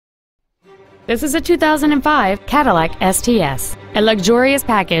This is a 2005 Cadillac STS, a luxurious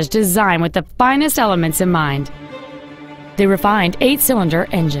package designed with the finest elements in mind. The refined 8-cylinder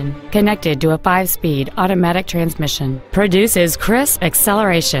engine, connected to a 5-speed automatic transmission, produces crisp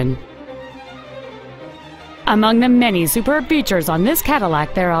acceleration. Among the many superb features on this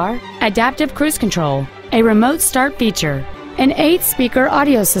Cadillac there are adaptive cruise control, a remote start feature, an 8-speaker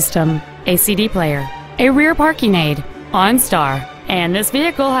audio system, a CD player, a rear parking aid, OnStar, and this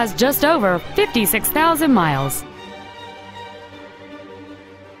vehicle has just over 56,000 miles.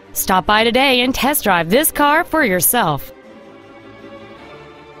 Stop by today and test drive this car for yourself.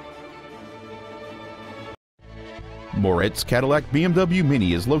 Moritz Cadillac BMW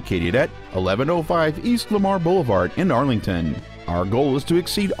Mini is located at 1105 East Lamar Boulevard in Arlington. Our goal is to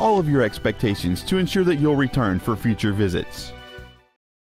exceed all of your expectations to ensure that you'll return for future visits.